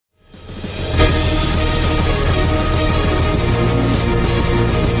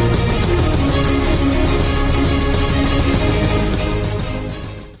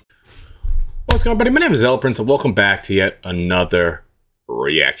what's going on, everybody? My name is ZealetPrince, and welcome back to yet another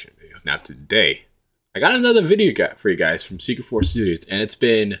reaction video. Now today, I got another video for you guys from Secret Force Studios, and it's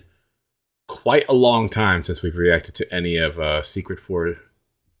been quite a long time since we've reacted to any of Secret's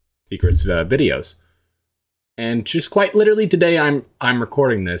videos. And just quite literally today, I'm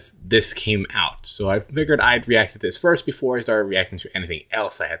recording this. This came out, so I figured I'd react to this first before I started reacting to anything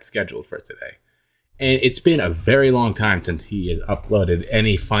else I had scheduled for today. And it's been a very long time since he has uploaded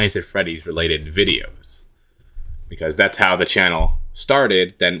any Five Nights at Freddy's related videos. Because that's how the channel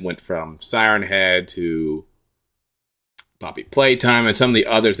started, then went from Siren Head to Poppy Playtime and some of the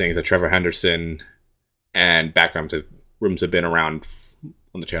other things that Trevor Henderson and Backrooms have been around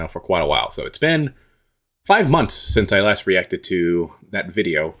on the channel for quite a while. So it's been 5 months since I last reacted to that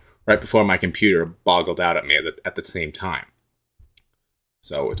video, right before my computer boggled out at me at the same time.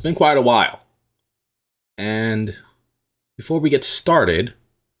 So it's been quite a while. And before we get started,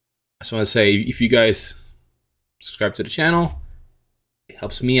 I just want to say, if you guys subscribe to the channel, it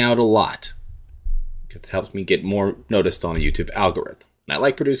helps me out a lot. It helps me get more noticed on the YouTube algorithm. And I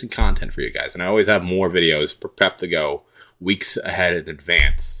like producing content for you guys, and I always have more videos prepped to go weeks ahead in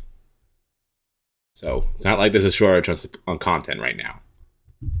advance. So it's not like there's a shortage on content right now.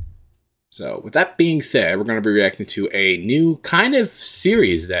 So with that being said, we're going to be reacting to a new kind of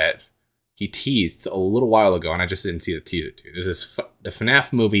series that he teased a little while ago, and I just didn't see the teaser too. This is the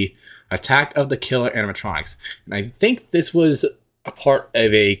FNAF movie, Attack of the Killer Animatronics. And I think this was a part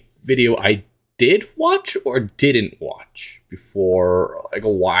of a video I did watch or didn't watch before, like a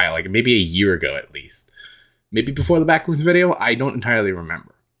while, like maybe a year ago at least. Maybe before the Backrooms video, I don't entirely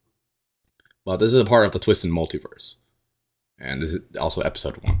remember. But this is a part of the Twisted Multiverse. And this is also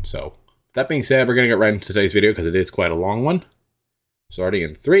episode 1. So, with that being said, we're going to get right into today's video because it is quite a long one. Starting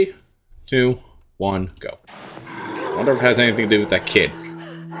in 3, 2, 1, go. I wonder if it has anything to do with that kid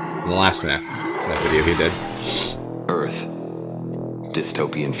in the last FNAF video he did. Earth.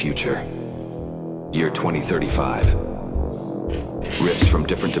 Dystopian future. Year 2035. Rifts from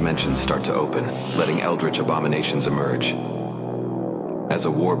different dimensions start to open, letting eldritch abominations emerge. As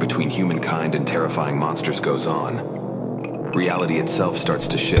a war between humankind and terrifying monsters goes on, reality itself starts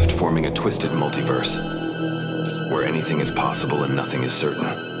to shift, forming a twisted multiverse, where anything is possible and nothing is certain.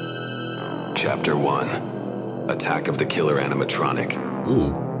 Chapter 1. Attack of the Killer Animatronic.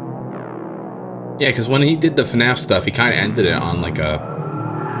 Ooh. Yeah, because when he did the FNAF stuff, he kind of ended it on like a...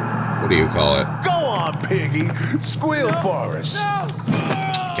 what do you call it? Go on, Piggy! Squeal for us!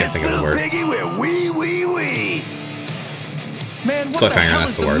 Can't think of the word. Piggy, we're wee! Man, what the hell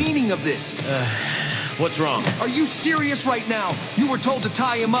is the word. meaning of this? What's wrong? Are you serious right now? You were told to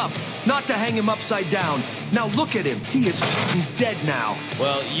tie him up, not to hang him upside down. Now look at him. He is dead now.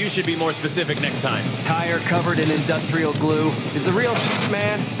 Well, you should be more specific next time. Tire covered in industrial glue is the real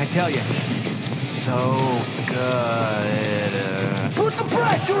man, I tell you. So good. Put the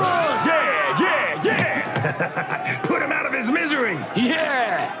pressure on! Yeah! Put him out of his misery!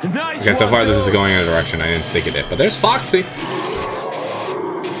 Yeah! Nice. Okay, so far this is going in a direction I didn't think it did, but there's Foxy.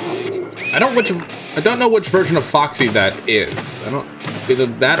 I don't know which version of Foxy that is. Either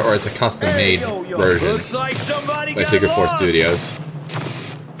that or it's a custom-made version. Looks like somebody by Secret Force Studios.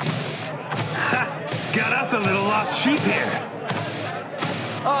 Got us a little lost sheep here.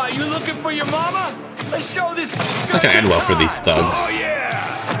 Oh, you looking for your mama? Let's show this. It's not gonna end well for these thugs. Oh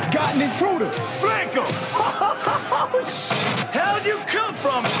yeah! Got an intruder! Flank him! How'd you come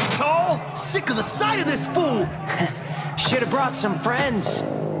from, tall? Sick of the sight of this fool. Should have brought some friends.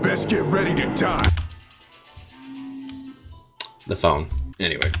 Best get ready to die. The phone.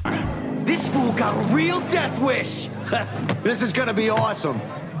 Anyway. This fool got a real death wish. This is gonna be awesome.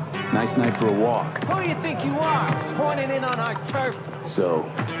 Nice night for a walk. Who do you think you are, pointing in on our turf? So,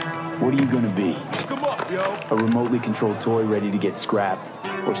 what are you gonna be? Come up, yo. A remotely controlled toy ready to get scrapped?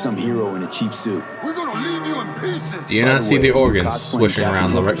 Or some hero in a cheap suit? We're gonna leave you in pieces. Do you not see the organs swishing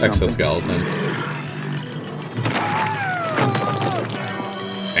around the exoskeleton?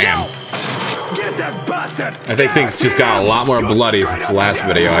 Damn. Get that bastard! I think things just got a lot more bloody since the last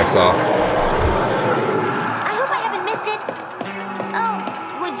video I saw. I hope I haven't missed it. Oh,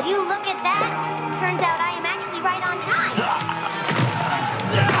 would you look at that? Turns out I am actually right on time.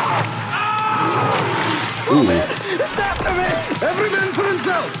 Ooh. It's after me! Every man for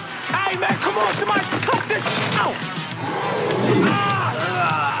himself! Hey man, come on, somebody cut this out!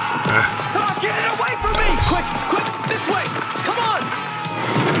 Oh, get it away from me! Quick, this way! Come on!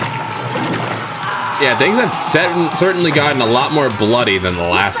 Yeah, things have certainly gotten a lot more bloody than the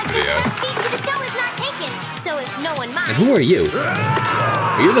last video. The show is not taken, so if no one minds. And who are you?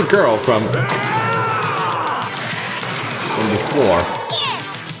 Are you the girl from before? Yeah,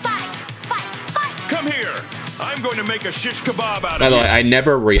 fight, to make a shish kebab out By of the you. way, I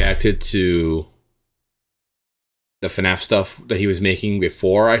never reacted to the FNAF stuff that he was making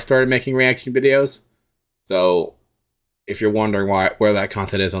before I started making reaction videos. So if you're wondering where that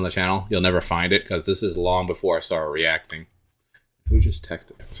content is on the channel, you'll never find it because this is long before I started reacting. Who just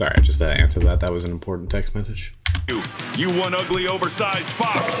texted? Sorry, I just had to answer that. That was an important text message. You one ugly, oversized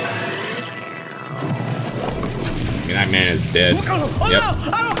fox. I mean, that man is dead.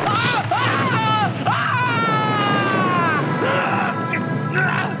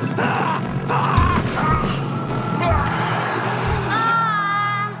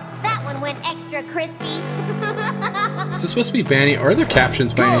 That one went extra crispy. Is this supposed to be banning? Are there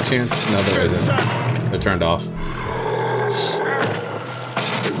captions by any chance? No, there isn't. They're turned off.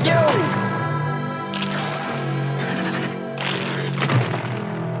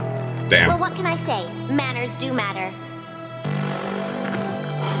 Damn. Well, what can I say? Manners do matter.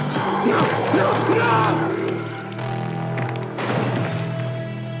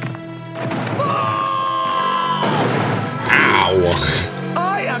 Ow.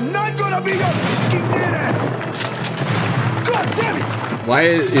 I am not gonna be your fucking dinner. God damn it! Why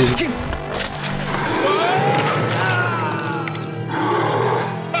is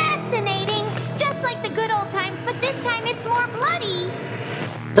Fascinating. Just like the good old times, but this time it's more bloody.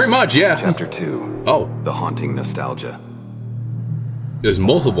 pretty much, yeah. Chapter 2. Oh, The Haunting Nostalgia. there's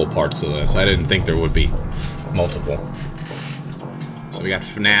multiple parts to this. I didn't think there would be multiple. So we got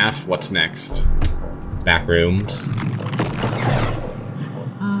FNAF. What's next? Back rooms.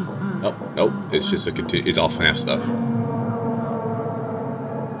 Oh, nope. It's just a it's all FNAF stuff.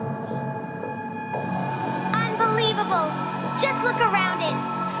 Unbelievable. Just look around it.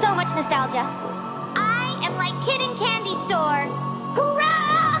 So much nostalgia. I am like Kid in Candy Store.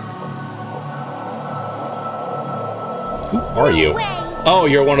 Hurrah! Who are you? No way. Oh,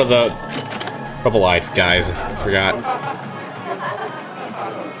 you're one of the purple-eyed guys. I forgot.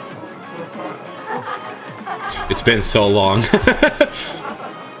 It's been so long.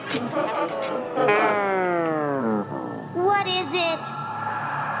 What is it?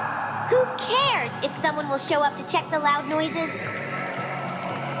 Who cares if someone will show up to check the loud noises?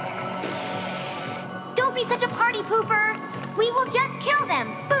 Don't be such a party pooper. We will just kill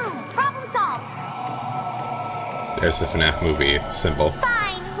them. Boom, problem solved. There's the FNAF movie. It's simple.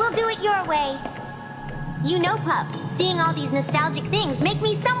 Fine, we'll do it your way. You know, pups, seeing all these nostalgic things make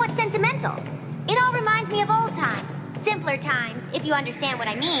me somewhat sentimental. It all reminds me of old times, simpler times, if you understand what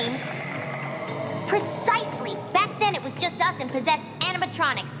I mean. Precisely. Back then it was just us and possessed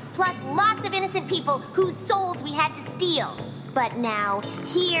animatronics, plus lots of innocent people whose souls we had to steal. But now,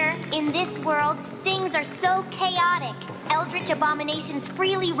 here, in this world, things are so chaotic. Eldritch abominations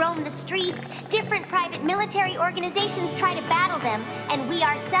freely roam the streets, different private military organizations try to battle them, and we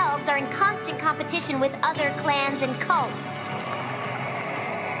ourselves are in constant competition with other clans and cults.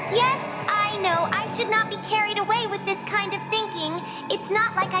 Yes, I know, I should not be carried away with this kind of thinking. It's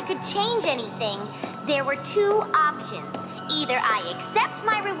not like I could change anything. There were two options. Either I accept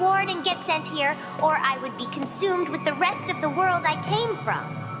my reward and get sent here, or I would be consumed with the rest of the world I came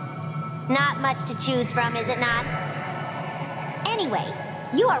from. Not much to choose from, is it not? Anyway,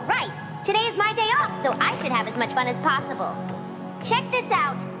 you are right. Today is my day off, so I should have as much fun as possible. Check this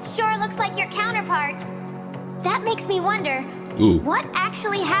out. Sure looks like your counterpart. That makes me wonder, what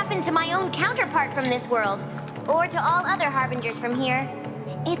actually happened to my own counterpart from this world? Or to all other harbingers from here?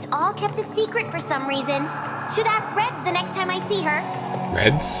 It's all kept a secret for some reason. Should ask Reds the next time I see her.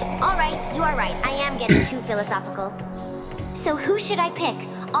 Reds? All right, you are right. I am getting too philosophical. So who should I pick?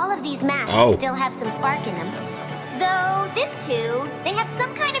 All of these masks still have some spark in them. Though, this two, they have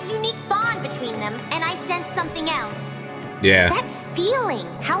some kind of unique bond between them, and I sense something else. Yeah. That feeling,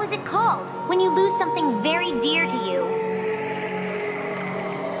 how is it called? When you lose something very dear to you.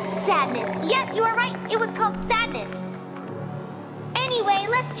 Sadness. Yes, you are right. It was called sadness. Anyway,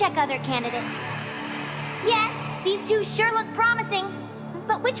 let's check other candidates. Yes, these two sure look promising.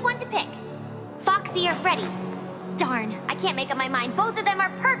 But which one to pick? Foxy or Freddy? Darn, I can't make up my mind. Both of them are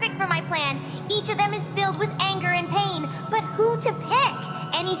perfect for my plan. Each of them is filled with anger and pain. But who to pick?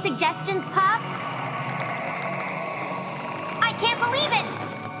 Any suggestions, Pops? I can't believe it!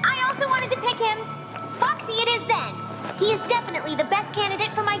 I also wanted to pick him. Foxy it is then. He is definitely the best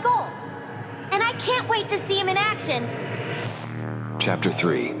candidate for my goal. And I can't wait to see him in action. Chapter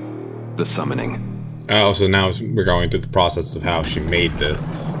 3. The Summoning. Oh, so now we're going through the process of how she made the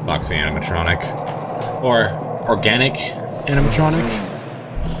Foxy animatronic. Or organic animatronic.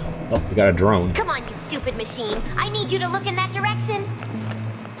 Oh, we got a drone. Come on, you stupid machine. I need you to look in that direction.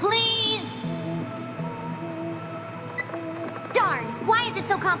 Please. Darn, Why is it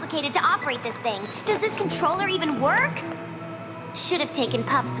so complicated to operate this thing? Does this controller even work? Should have taken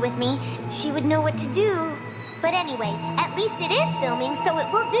Pups with me. She would know what to do. But anyway, at least it is filming, so it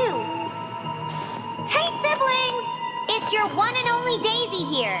will do. Hey, siblings! It's your one and only Daisy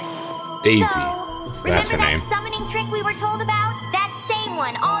here. Daisy. So, That's her remember name. that summoning trick we were told about? That same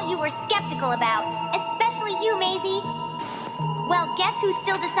one all you were skeptical about. Especially you, Maisie. Well, guess who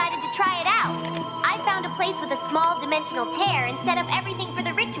still decided to try it out? I found a place with a small dimensional tear and set up everything for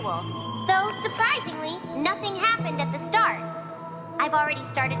the ritual. Though, surprisingly, nothing happened at the start. I've already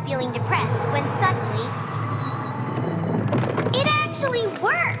started feeling depressed when suddenly... it actually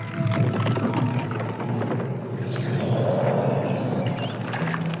worked!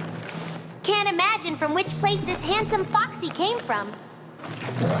 Can't imagine from which place this handsome Foxy came from.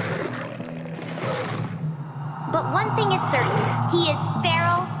 But one thing is certain, he is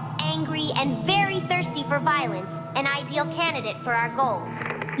feral, angry, and very thirsty for violence, an ideal candidate for our goals.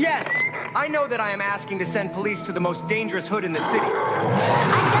 Yes, I know that I am asking to send police to the most dangerous hood in the city.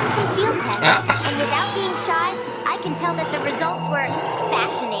 I've done some field tests, and without being shy, I can tell that the results were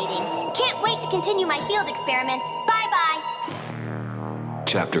fascinating. Can't wait to continue my field experiments. Bye-bye.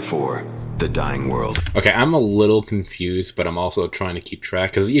 Chapter 4. The Dying World. Okay, I'm a little confused, but I'm also trying to keep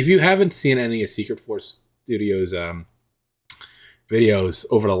track. Because if you haven't seen any of Secret Force Studios videos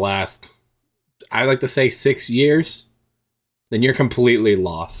over the last, I like to say 6 years, then you're completely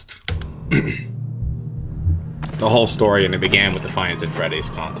lost. The whole story, and it began with the Five Nights at Freddy's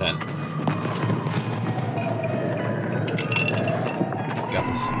content. Got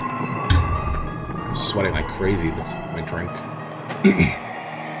this. I'm sweating like crazy. This is my drink.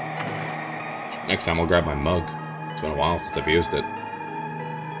 Next time I'll grab my mug. It's been a while since I've used it.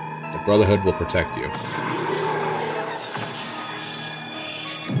 The Brotherhood will protect you.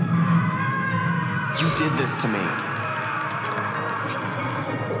 You did this to me.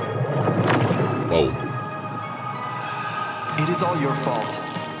 Whoa. It is all your fault.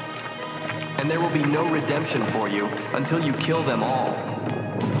 And there will be no redemption for you until you kill them all.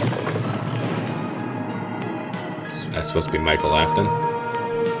 That's supposed to be Michael Afton.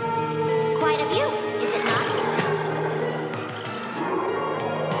 Quite a view, is it not?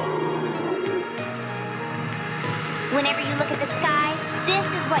 Whenever you look at the sky, this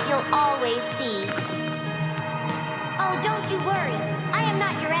is what you'll always see. Oh, don't you worry. I am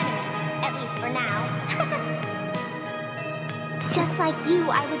not your enemy. At least for now. Just like you,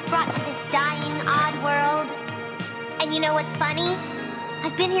 I was brought to this dying, odd world. And you know what's funny?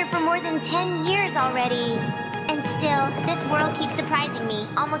 I've been here for more than 10 years already. And still, this world keeps surprising me,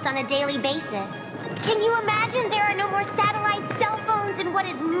 almost on a daily basis. Can you imagine there are no more satellite cell phones, and what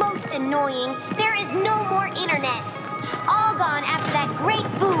is most annoying, there is no more internet. All gone after that great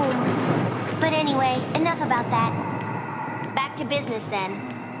boom. But anyway, enough about that. Back to business then.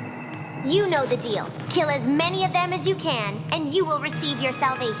 You know the deal. Kill as many of them as you can, and you will receive your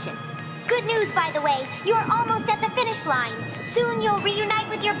salvation. Good news, by the way, you are almost at the finish line. Soon you'll reunite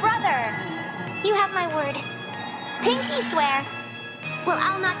with your brother. You have my word. Pinky swear. Well,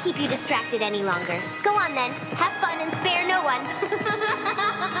 I'll not keep you distracted any longer. Go on then. Have fun and spare no one.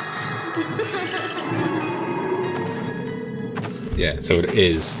 Yeah, so it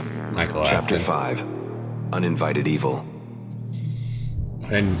is Michael Chapter Afton. 5. Uninvited Evil.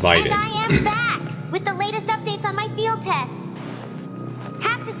 Invited. And I am back with the latest updates on my field tests.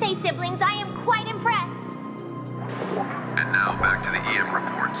 Have to say, siblings, I am quite impressed. And now back to the EM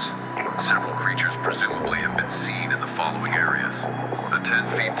reports. Several creatures presumably have been seen in the following areas. A 10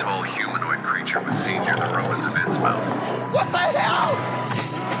 feet tall humanoid creature was seen near the ruins of Innsmouth. What the hell?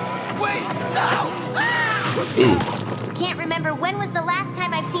 Wait, no! Ah! Ooh. Can't remember when was the last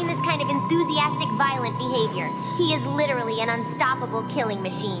time I've seen this kind of enthusiastic, violent behavior. He is literally an unstoppable killing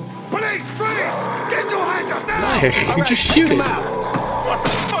machine. Police, freeze! Get your hands up now! Why? You just shoot it. What the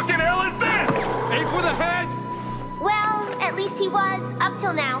fucking hell is this? Aim for the head! Well, at least he was, up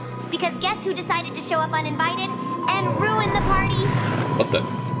till now. Because guess who decided to show up uninvited and ruin the party? What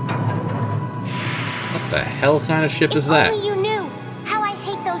the hell kind of ship is that? If only you knew how I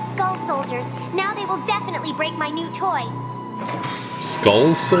hate those skull soldiers. Now they will definitely break my new toy.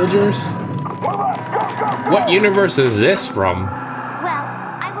 Skull Soldiers? What universe is this from? Well,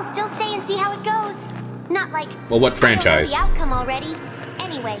 I will still stay and see how it goes. Not like... Well, what franchise? I don't know the outcome already.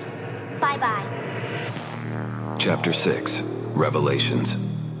 Anyway, bye-bye. Chapter 6. Revelations.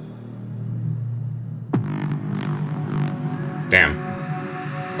 Damn.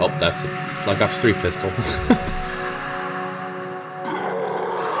 Oh, that's a Black Ops 3 pistol.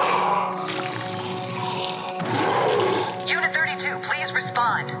 Unit 32, please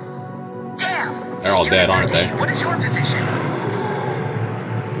respond. Damn! They're all dead, aren't they? What is your position?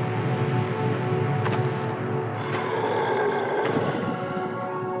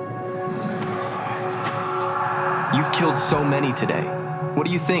 killed so many today. What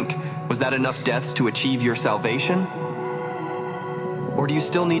do you think? Was that enough deaths to achieve your salvation? Or do you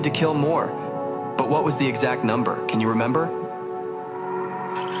still need to kill more? But what was the exact number? Can you remember?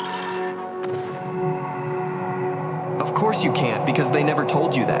 Of course you can't, because they never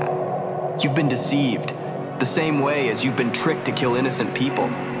told you that. You've been deceived, the same way as you've been tricked to kill innocent people.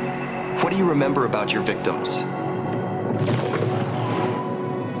 What do you remember about your victims?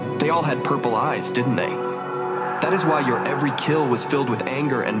 They all had purple eyes, didn't they? That is why your every kill was filled with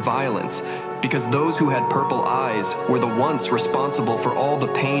anger and violence, because those who had purple eyes were the ones responsible for all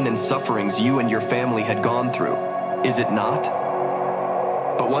the pain and sufferings you and your family had gone through. Is it not?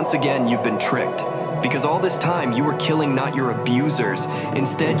 But once again, you've been tricked, because all this time you were killing not your abusers.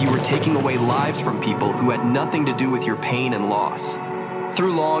 Instead, you were taking away lives from people who had nothing to do with your pain and loss.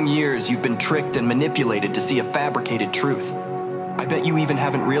 Through long years, you've been tricked and manipulated to see a fabricated truth. I bet you even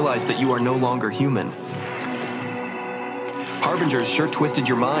haven't realized that you are no longer human. Harbingers sure twisted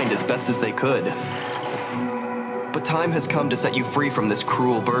your mind as best as they could. But time has come to set you free from this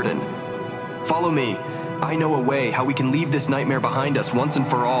cruel burden. Follow me. I know a way how we can leave this nightmare behind us once and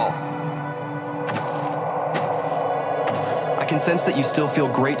for all. I can sense that you still feel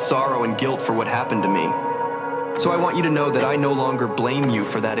great sorrow and guilt for what happened to me. So I want you to know that I no longer blame you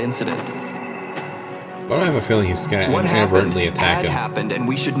for that incident. But I have a feeling he's going to inadvertently attack him. What happened, and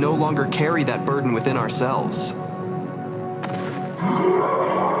we should no longer carry that burden within ourselves.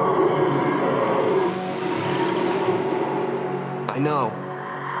 I know.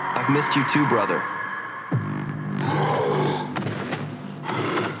 I've missed you too, brother.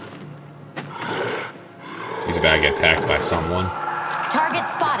 He's about to get attacked by someone. Target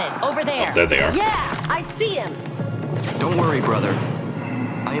spotted, over there. Oh, there they are. Yeah, I see him. Don't worry, brother.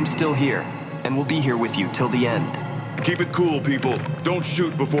 I am still here, and will be here with you till the end. Keep it cool, people. Don't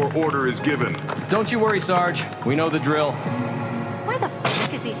shoot before order is given. Don't you worry, Sarge. We know the drill. Why the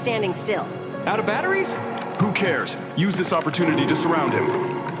f*** is he standing still? Out of batteries? Who cares? Use this opportunity to surround him.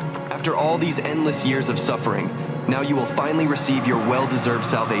 After all these endless years of suffering, now you will finally receive your well-deserved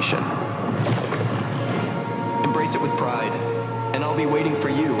salvation. Embrace it with pride, and I'll be waiting for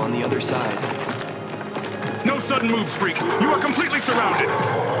you on the other side. No sudden moves, freak. You are completely surrounded.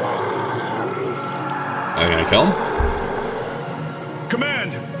 Are you gonna kill him?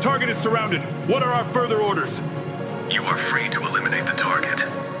 Command! Target is surrounded. What are our further orders? You are free to eliminate the target.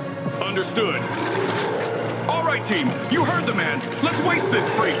 Understood. All right, team. You heard the man. Let's waste this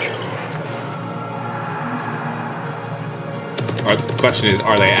freak. The question is,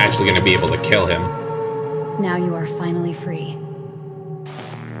 are they actually going to be able to kill him? Now you are finally free.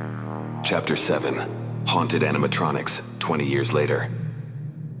 Chapter 7. Haunted Animatronics, 20 years later.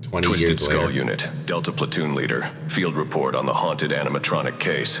 20 Twisted years Skull later. Unit, Delta Platoon Leader. Field report on the haunted animatronic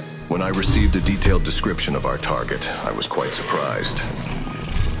case. When I received a detailed description of our target, I was quite surprised.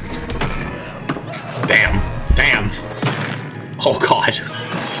 Damn. Oh, God.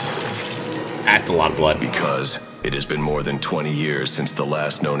 That's a lot of blood. Because it has been more than 20 years since the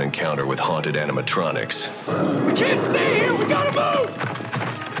last known encounter with haunted animatronics. We can't stay here! We gotta move!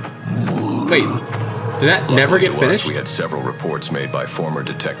 Wait, did that never get finished? We had several reports made by former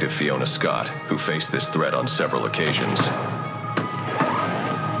Detective Fiona Scott, who faced this threat on several occasions.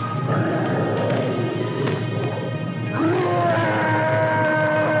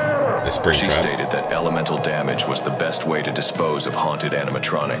 She stated that elemental damage was the best way to dispose of haunted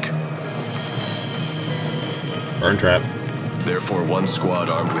animatronic. Burn trap. Therefore, one squad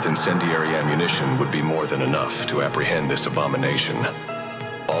armed with incendiary ammunition would be more than enough to apprehend this abomination.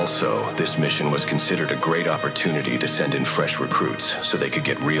 Also, this mission was considered a great opportunity to send in fresh recruits so they could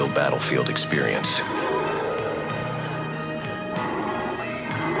get real battlefield experience.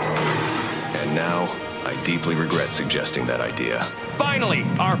 And now, I deeply regret suggesting that idea. Finally,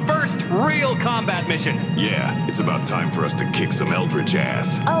 our first real combat mission. Yeah, it's about time for us to kick some eldritch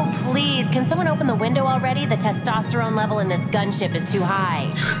ass. Oh, please, can someone open the window already? The testosterone level in this gunship is too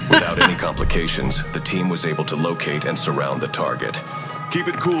high. Without any complications, the team was able to locate and surround the target. Keep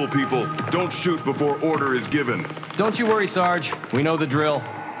it cool, people. Don't shoot before order is given. Don't you worry, Sarge. We know the drill.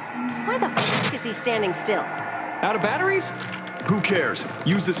 Why the f*** is he standing still? Out of batteries? Who cares?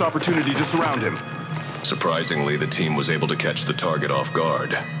 Use this opportunity to surround him. Surprisingly, the team was able to catch the target off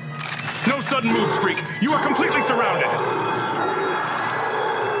guard. No sudden moves, freak! You are completely surrounded!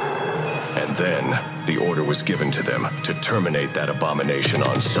 And then, the order was given to them to terminate that abomination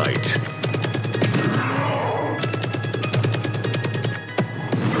on sight.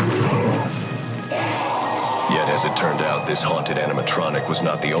 Yet, as it turned out, this haunted animatronic was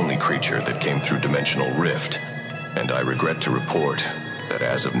not the only creature that came through Dimensional Rift. And I regret to report that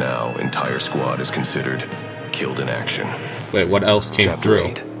as of now, entire squad is considered killed in action. Wait, what else came Chapter through?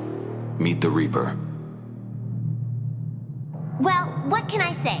 8. Meet the Reaper. Well, what can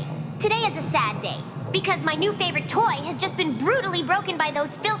I say? Today is a sad day, because my new favorite toy has just been brutally broken by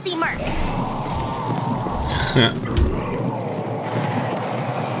those filthy mercs.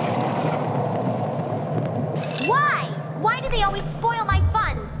 Why? Why do they always spoil my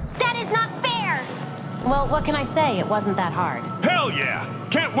fun? That is not fair! Well, what can I say? It wasn't that hard. Hell yeah!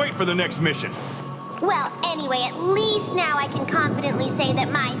 Can't wait for the next mission. Well, anyway, at least now I can confidently say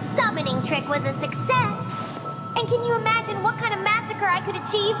that my summoning trick was a success. And can you imagine what kind of massacre I could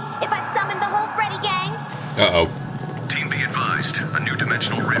achieve if I've summoned the whole Freddy gang? Uh-oh. Team, be advised. A new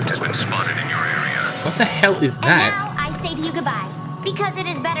dimensional rift has been spotted in your area. What the hell is that? And now I say to you goodbye, because it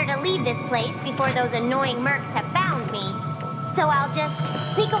is better to leave this place before those annoying mercs have found me. So I'll just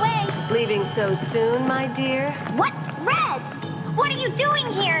sneak away. Leaving so soon, my dear? What? Reds! What are you doing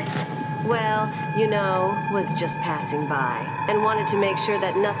here? Well, you know, was just passing by and wanted to make sure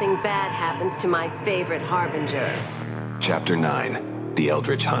that nothing bad happens to my favorite Harbinger. Chapter 9. The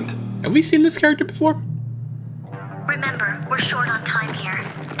Eldritch Hunt. Have we seen this character before? Remember, we're short on time here.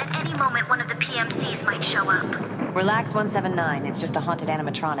 At any moment, one of the PMCs might show up. Relax, 179. It's just a haunted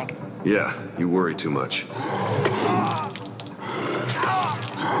animatronic. Yeah, you worry too much.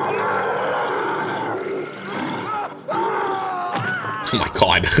 Oh my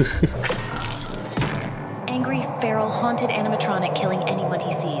god. Angry, feral, haunted animatronic killing anyone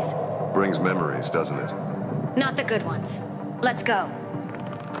he sees. Brings memories, doesn't it? Not the good ones. Let's go.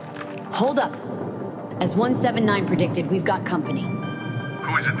 Hold up. As 179 predicted, we've got company.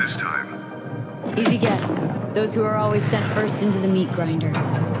 Who is it this time? Easy guess. Those who are always sent first into the meat grinder.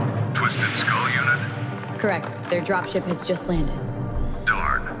 Twisted Skull Unit? Correct. Their dropship has just landed.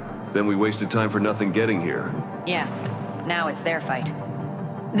 Darn. Then we wasted time for nothing getting here. Yeah. Now it's their fight.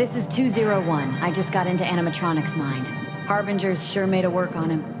 This is 201. I just got into Animatronic's mind. Harbinger's sure made a work on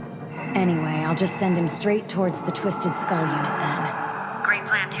him. Anyway, I'll just send him straight towards the Twisted Skull Unit then. Great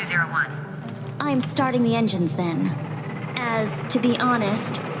plan, 201. I'm starting the engines then. As, to be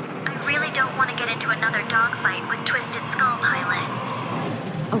honest, I really don't want to get into another dogfight with Twisted Skull pilots.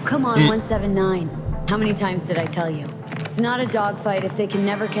 Oh, come on, 179. How many times did I tell you? It's not a dogfight if they can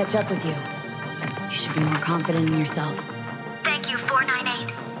never catch up with you. You should be more confident in yourself. Thank you,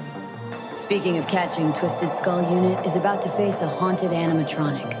 498. Speaking of catching, Twisted Skull Unit is about to face a haunted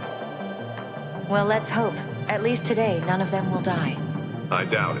animatronic. Well, let's hope. At least today, none of them will die. I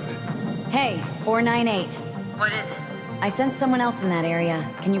doubt it. Hey, 498. What is it? I sensed someone else in that area.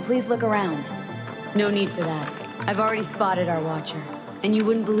 Can you please look around? No need for that. I've already spotted our watcher, and you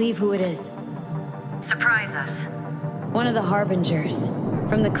wouldn't believe who it is. Surprise us. One of the Harbingers.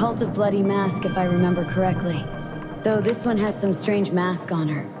 From the Cult of Bloody Mask, if I remember correctly. Though this one has some strange mask on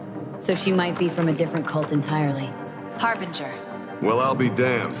her. So she might be from a different cult entirely. Harbinger. Well, I'll be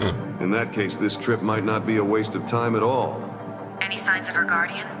damned. In that case, this trip might not be a waste of time at all. Any signs of her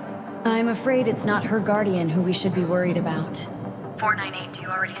guardian? I'm afraid it's not her guardian who we should be worried about. 498, do you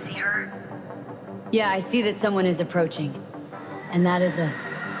already see her? Yeah, I see that someone is approaching. And that is a...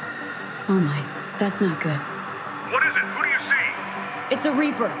 Oh my, that's not good. What is it? Who do you see? It's a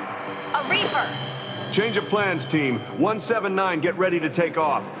Reaper. A Reaper! Change of plans, team. 179, get ready to take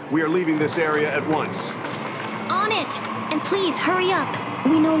off. We are leaving this area at once. On it! And please, hurry up.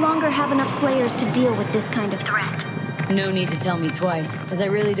 We no longer have enough Slayers to deal with this kind of threat. No need to tell me twice, as I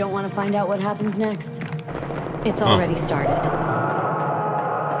really don't want to find out what happens next. It's already started.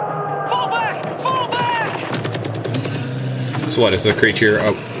 Fall back! Fall back! So what, is the creature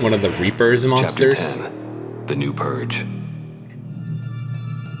one of the Reaper's monsters? Chapter 10. The New Purge.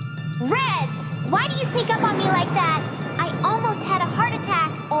 Reds! Why do you sneak up on me like that? I almost had a heart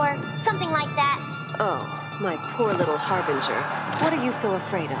attack, or something like that. Oh, my poor little Harbinger. What are you so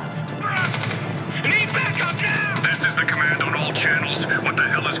afraid of? Need backup now! This is the command on all channels. What the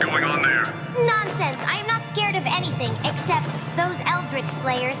hell is going on there? Nonsense! I am not scared of anything except those Eldritch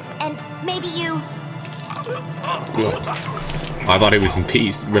Slayers, and maybe you. I thought he was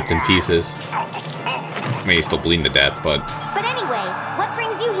ripped in pieces. I mean, he's still bleeding to death, but... But anyway, what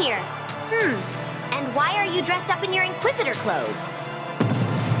brings you here? And why are you dressed up in your Inquisitor clothes?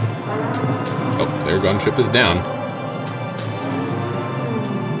 Oh, their gunship is down.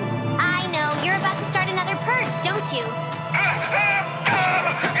 I know, you're about to start another purge, don't you?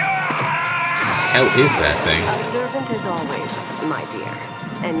 Hell is that thing? Observant as always, my dear.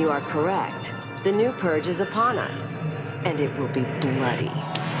 And you are correct. The new purge is upon us. And it will be bloody.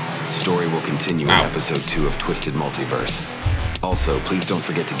 Story will continue in episode 2 of Twisted Multiverse. Also, please don't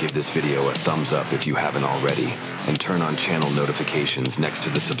forget to give this video a thumbs up if you haven't already, and turn on channel notifications next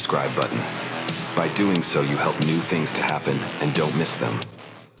to the subscribe button. Bye. By doing so, you help new things to happen and don't miss them.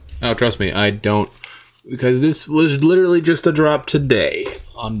 Oh, trust me, I don't. Because this was literally just a drop today,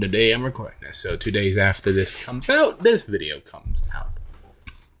 on the day I'm recording this. So 2 days after this comes out, this video comes out.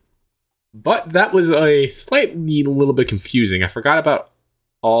 But that was a little bit confusing. I forgot about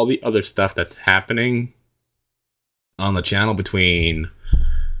all the other stuff that's happening on the channel between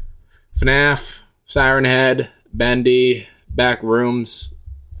FNAF, Siren Head, Bendy, Back Rooms,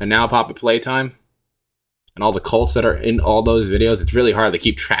 and now Poppet Playtime. And all the cults that are in all those videos. It's really hard to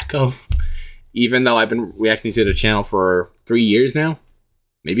keep track of. Even though I've been reacting to the channel for 3 years now.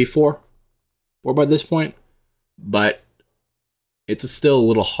 Maybe 4. 4 by this point. But it's still a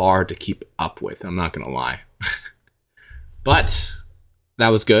little hard to keep up with. I'm not going to lie. But that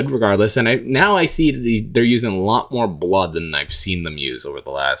was good regardless. And now I see they're using a lot more blood than I've seen them use over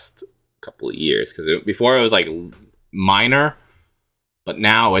the last couple of years. Because before it was like minor. But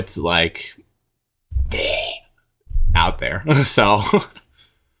now it's like out there. So...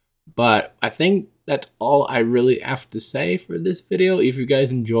 But I think that's all I really have to say for this video. If you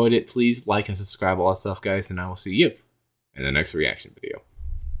guys enjoyed it, please like and subscribe, all that stuff, guys. And I will see you in the next reaction video.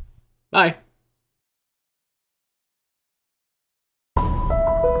 Bye.